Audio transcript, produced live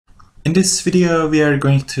In this video, we are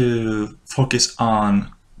going to focus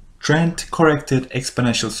on trend-corrected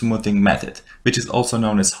exponential smoothing method, which is also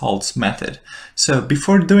known as Holt's method. So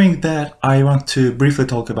before doing that, I want to briefly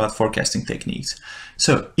talk about forecasting techniques.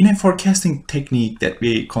 So in a forecasting technique that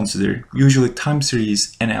we consider, usually time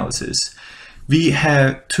series analysis, we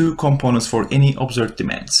have two components for any observed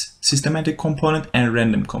demands: systematic component and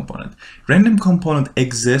random component. Random component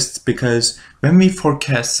exists because when we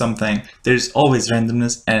forecast something, there's always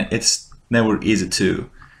randomness, and it's never easy to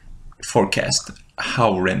forecast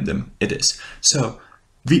how random it is.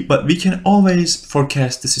 But we can always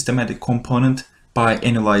forecast the systematic component by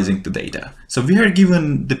analyzing the data. So we are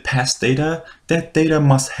given the past data. That data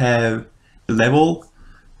must have a level,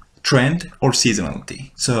 trend, or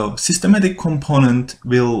seasonality. So systematic component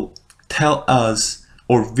will tell us,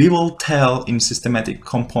 or we will tell in systematic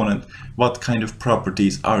component, what kind of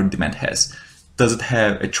properties our demand has. Does it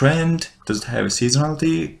have a trend? Does it have a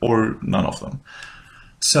seasonality, or none of them?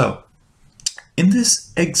 So in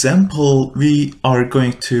this example, we are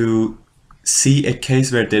going to see a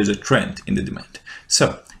case where there's a trend in the demand.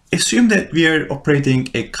 So assume that we are operating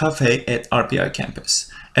a cafe at RPI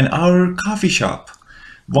campus, and our coffee shop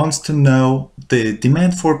wants to know the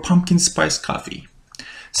demand for pumpkin spice coffee.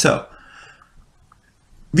 So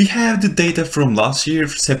we have the data from last year,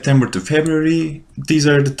 September to February. These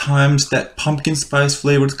are the times that pumpkin spice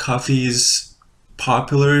flavored coffee is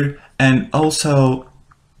popular. And also,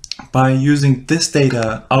 by using this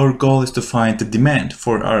data, our goal is to find the demand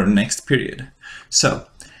for our next period. So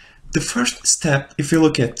the first step, if you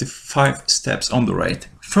look at the 5 steps on the right,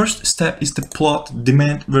 first step is to plot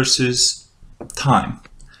demand versus time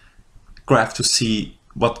graph to see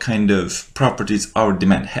what kind of properties our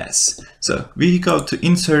demand has. So we go to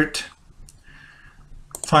insert,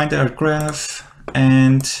 find our graph,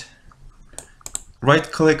 and right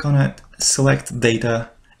click on it, select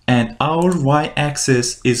data, and our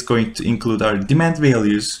y-axis is going to include our demand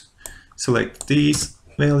values. Select these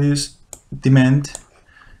values, demand,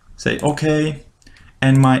 say OK,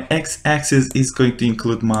 and my x-axis is going to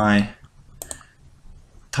include my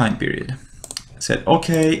time period. Said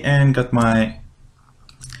OK and got my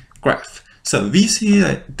graph. So we see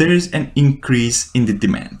that there is an increase in the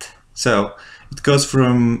demand. So it goes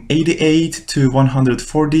from 88 to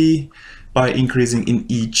 140 by increasing in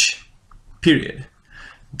each period.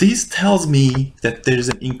 This tells me that there is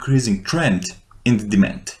an increasing trend in the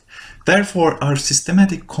demand. Therefore, our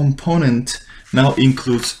systematic component now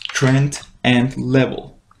includes trend and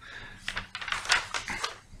level.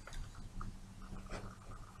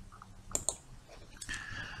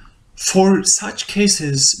 For such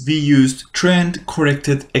cases, we used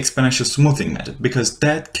trend-corrected exponential smoothing method because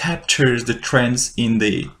that captures the trends in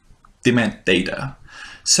the demand data.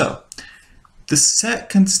 So the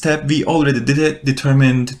second step, we already did it,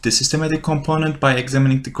 determined the systematic component by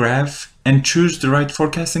examining the graph and choose the right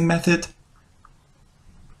forecasting method.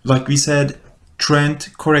 Like we said,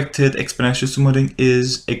 trend-corrected exponential smoothing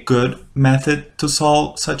is a good method to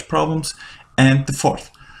solve such problems. And the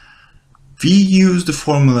fourth, we use the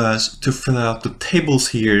formulas to fill out the tables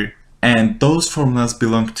here, and those formulas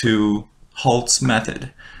belong to Holt's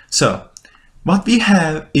method. So what we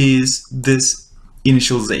have is this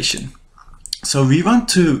initialization. So we want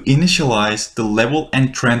to initialize the level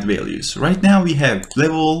and trend values. Right now we have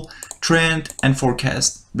level, trend, and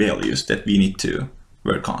forecast values that we need to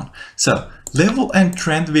work on. So level and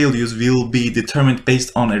trend values will be determined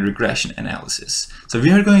based on a regression analysis. So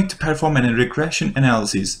we are going to perform a regression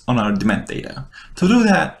analysis on our demand data. To do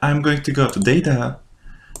that, I'm going to go to data,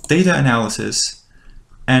 data analysis,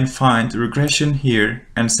 and find regression here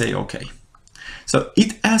and say OK. So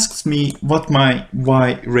it asks me what my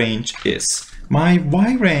Y range is. My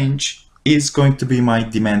Y range is going to be my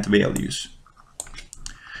demand values.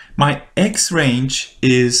 My X range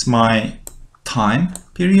is my time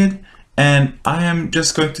period, and I am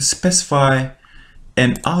just going to specify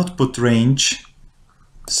an output range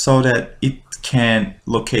so that it can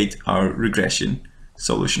locate our regression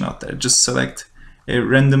solution out there. Just select a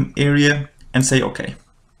random area and say OK.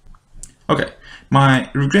 Okay, my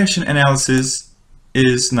regression analysis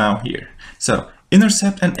is now here. So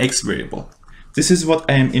intercept an X variable. This is what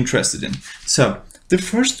I am interested in. So the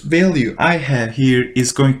first value I have here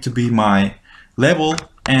is going to be my level,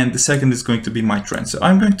 and the second is going to be my trend. So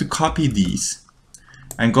I'm going to copy these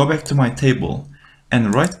and go back to my table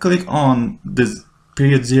and right click on the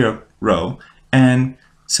period 0 row and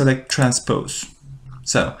select transpose.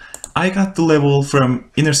 So I got the level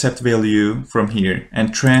from intercept value from here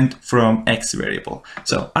and trend from X variable.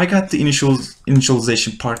 So I got the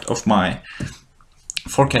initialization part of my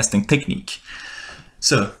forecasting technique.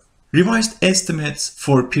 So revised estimates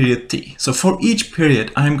for period t. So for each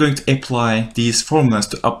period, I'm going to apply these formulas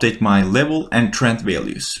to update my level and trend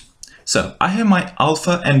values. So I have my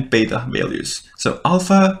alpha and beta values. So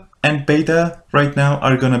alpha and beta right now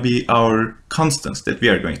are going to be our constants that we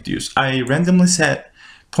are going to use. I randomly set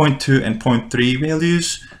 0.2 and 0.3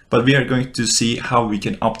 values, but we are going to see how we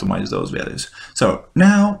can optimize those values. So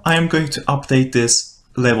now I am going to update this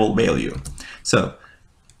level value. So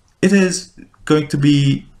it is going to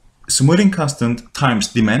be smoothing constant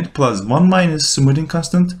times demand plus 1 minus smoothing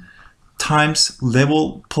constant times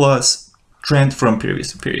level plus trend from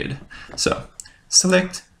previous period. So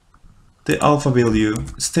select the alpha value,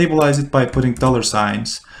 stabilize it by putting dollar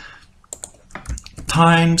signs,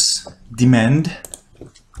 times demand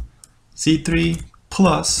C3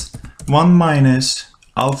 plus 1 minus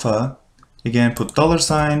alpha, again put dollar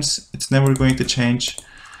signs, it's never going to change,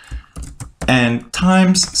 and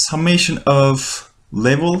times summation of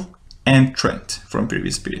level and trend from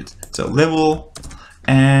previous period. So level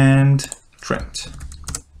and trend.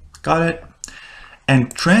 Got it?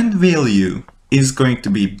 And trend value is going to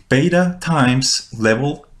be beta times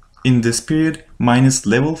level in this period minus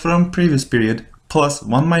level from previous period plus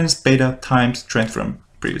 1 minus beta times trend from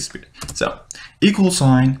previous period. So equal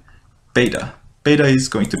sign beta. Beta is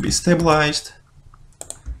going to be stabilized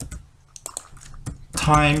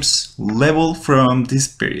times level from this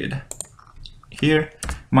period here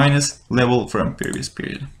minus level from previous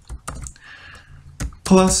period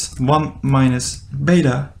plus 1 minus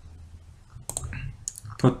beta,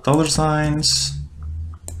 put dollar signs,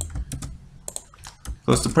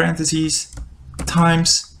 close the parentheses,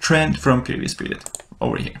 times trend from previous period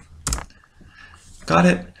over here. Got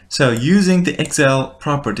it? So using the Excel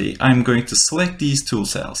property, I'm going to select these two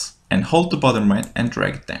cells and hold the bottom right and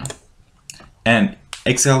drag it down. And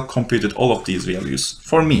Excel computed all of these values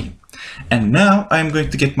for me. And now I'm going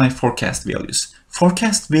to get my forecast values.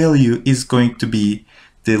 Forecast value is going to be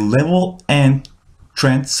the level and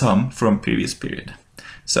trend sum from previous period.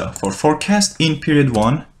 So for forecast in period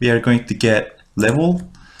 1, we are going to get level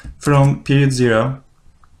from period 0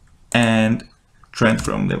 and trend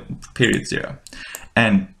from the period 0.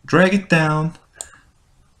 And drag it down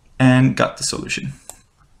and got the solution.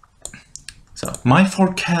 So my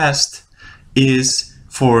forecast is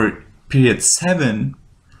for period 7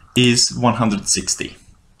 is 160.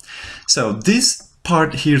 So this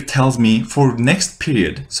part here tells me for next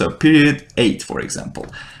period, so period 8 for example,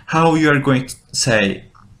 how you are going to say,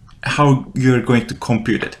 how you are going to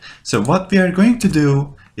compute it. So what we are going to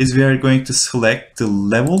do is we are going to select the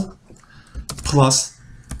level plus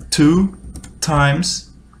 2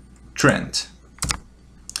 times trend.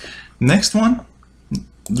 Next one,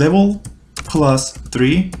 level plus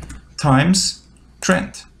 3 times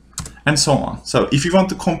trend, and so on. So if you want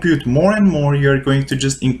to compute more and more, you're going to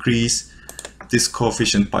just increase this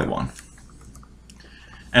coefficient by 1,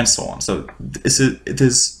 and so on. So it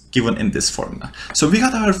is given in this formula. So we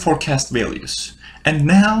got our forecast values, and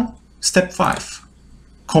now step 5,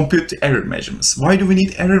 compute the error measurements. Why do we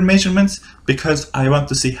need error measurements? Because I want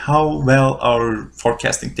to see how well our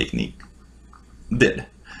forecasting technique did.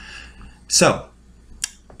 So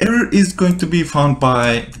error is going to be found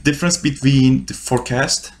by the difference between the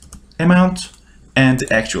forecast amount and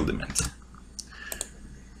the actual demand.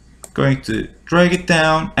 Going to drag it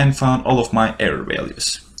down and found all of my error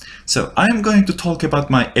values. So I'm going to talk about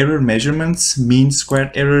my error measurements: mean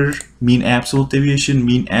squared error, mean absolute deviation,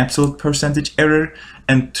 mean absolute percentage error,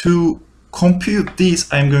 and to compute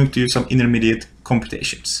these, I'm going to use some intermediate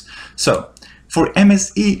computations. So for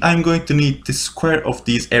MSE, I'm going to need the square of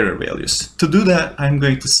these error values. To do that, I'm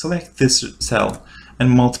going to select this cell and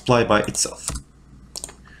multiply by itself.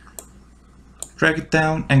 Drag it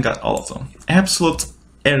down and got all of them. Absolute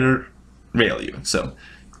error value. So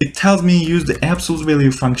it tells me use the absolute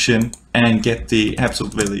value function and get the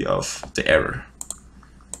absolute value of the error.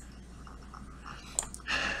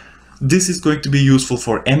 This is going to be useful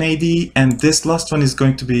for MAD, and this last one is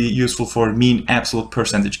going to be useful for mean absolute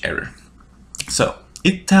percentage error. So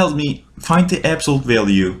it tells me find the absolute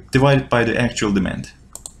value divided by the actual demand.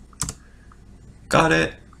 Got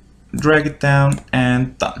it, drag it down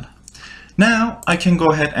and done. Now I can go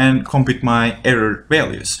ahead and compute my error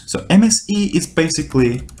values. So MSE is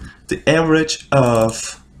basically the average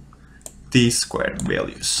of these squared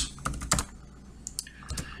values.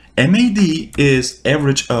 MAD is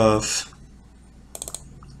average of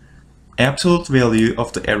absolute value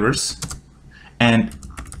of the errors, and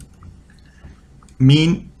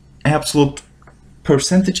mean absolute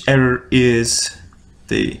percentage error is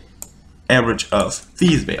the average of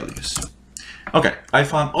these values. Okay, I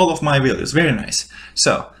found all of my values. Very nice.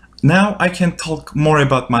 So now I can talk more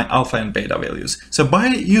about my alpha and beta values. So by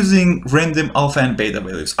using random alpha and beta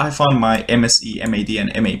values, I found my MSE, MAD,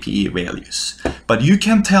 and MAPE values. But you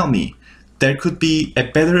can tell me there could be a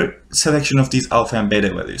better selection of these alpha and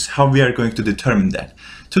beta values. How we are going to determine that?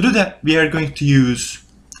 To do that, we are going to use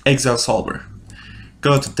Excel solver.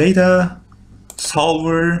 Go to data,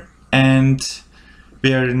 solver, and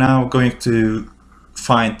we are now going to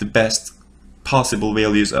find the best possible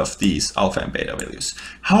values of these alpha and beta values.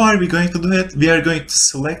 How are we going to do it? We are going to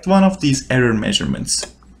select one of these error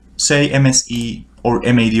measurements, say MSE or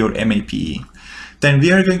MAD or MAPE. Then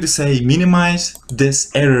we are going to say minimize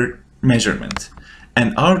this error measurement.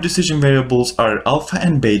 And our decision variables are alpha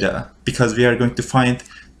and beta because we are going to find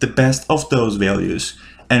the best of those values.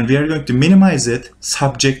 And we are going to minimize it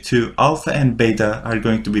subject to alpha and beta are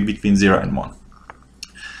going to be between 0 and 1.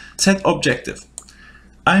 Set objective.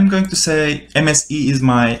 I'm going to say MSE is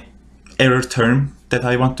my error term that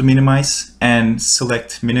I want to minimize and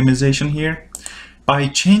select minimization here. By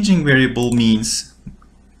changing variable means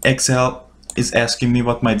Excel is asking me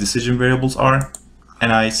what my decision variables are.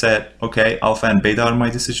 And I said, okay, alpha and beta are my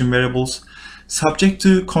decision variables. Subject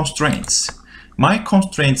to constraints. My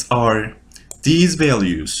constraints are these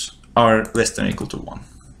values are less than or equal to 1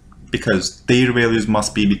 because their values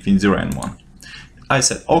must be between 0 and 1. I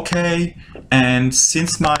said okay, and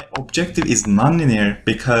since my objective is nonlinear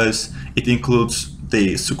because it includes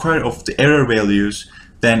the square of the error values,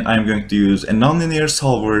 then I'm going to use a nonlinear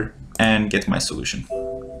solver and get my solution.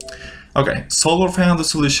 Okay, solver found the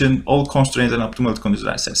solution, all constraints and optimal conditions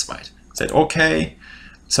are satisfied. Said okay.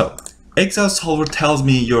 So Excel solver tells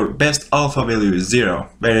me your best alpha value is 0,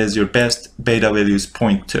 whereas your best beta value is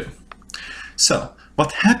 0.2. So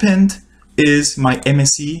what happened is my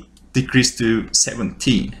MSE decreased to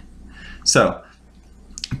 17. So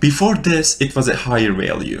before this, it was a higher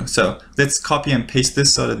value. So let's copy and paste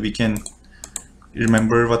this so that we can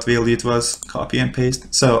remember what value it was. Copy and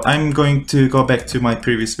paste. So I'm going to go back to my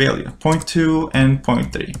previous value, 0.2 and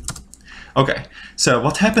 0.3. Okay, so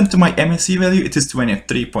what happened to my MSE value? It is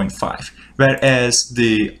 23.5, whereas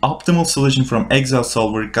the optimal solution from Excel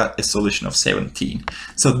solver got a solution of 17.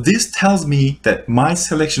 So this tells me that my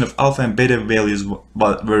selection of alpha and beta values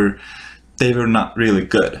were not really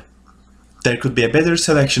good. There could be a better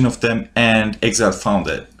selection of them, and Excel found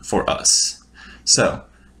it for us. So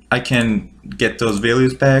I can get those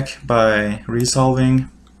values back by resolving.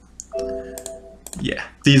 Yeah,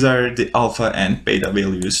 these are the alpha and beta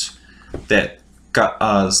values that got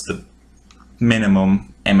us the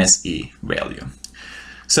minimum MSE value.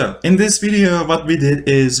 So in this video, what we did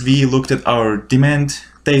is we looked at our demand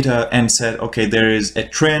data and said, okay, there is a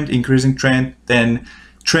trend, increasing trend, then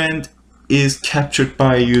trend is captured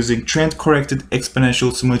by using trend corrected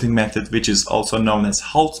exponential smoothing method, which is also known as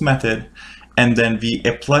Holt method. And then we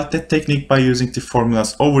applied that technique by using the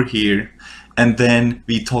formulas over here. And then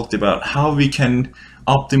we talked about how we can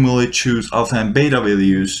optimally choose alpha and beta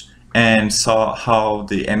values and saw how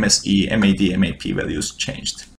the MSE, MAD, MAP values changed.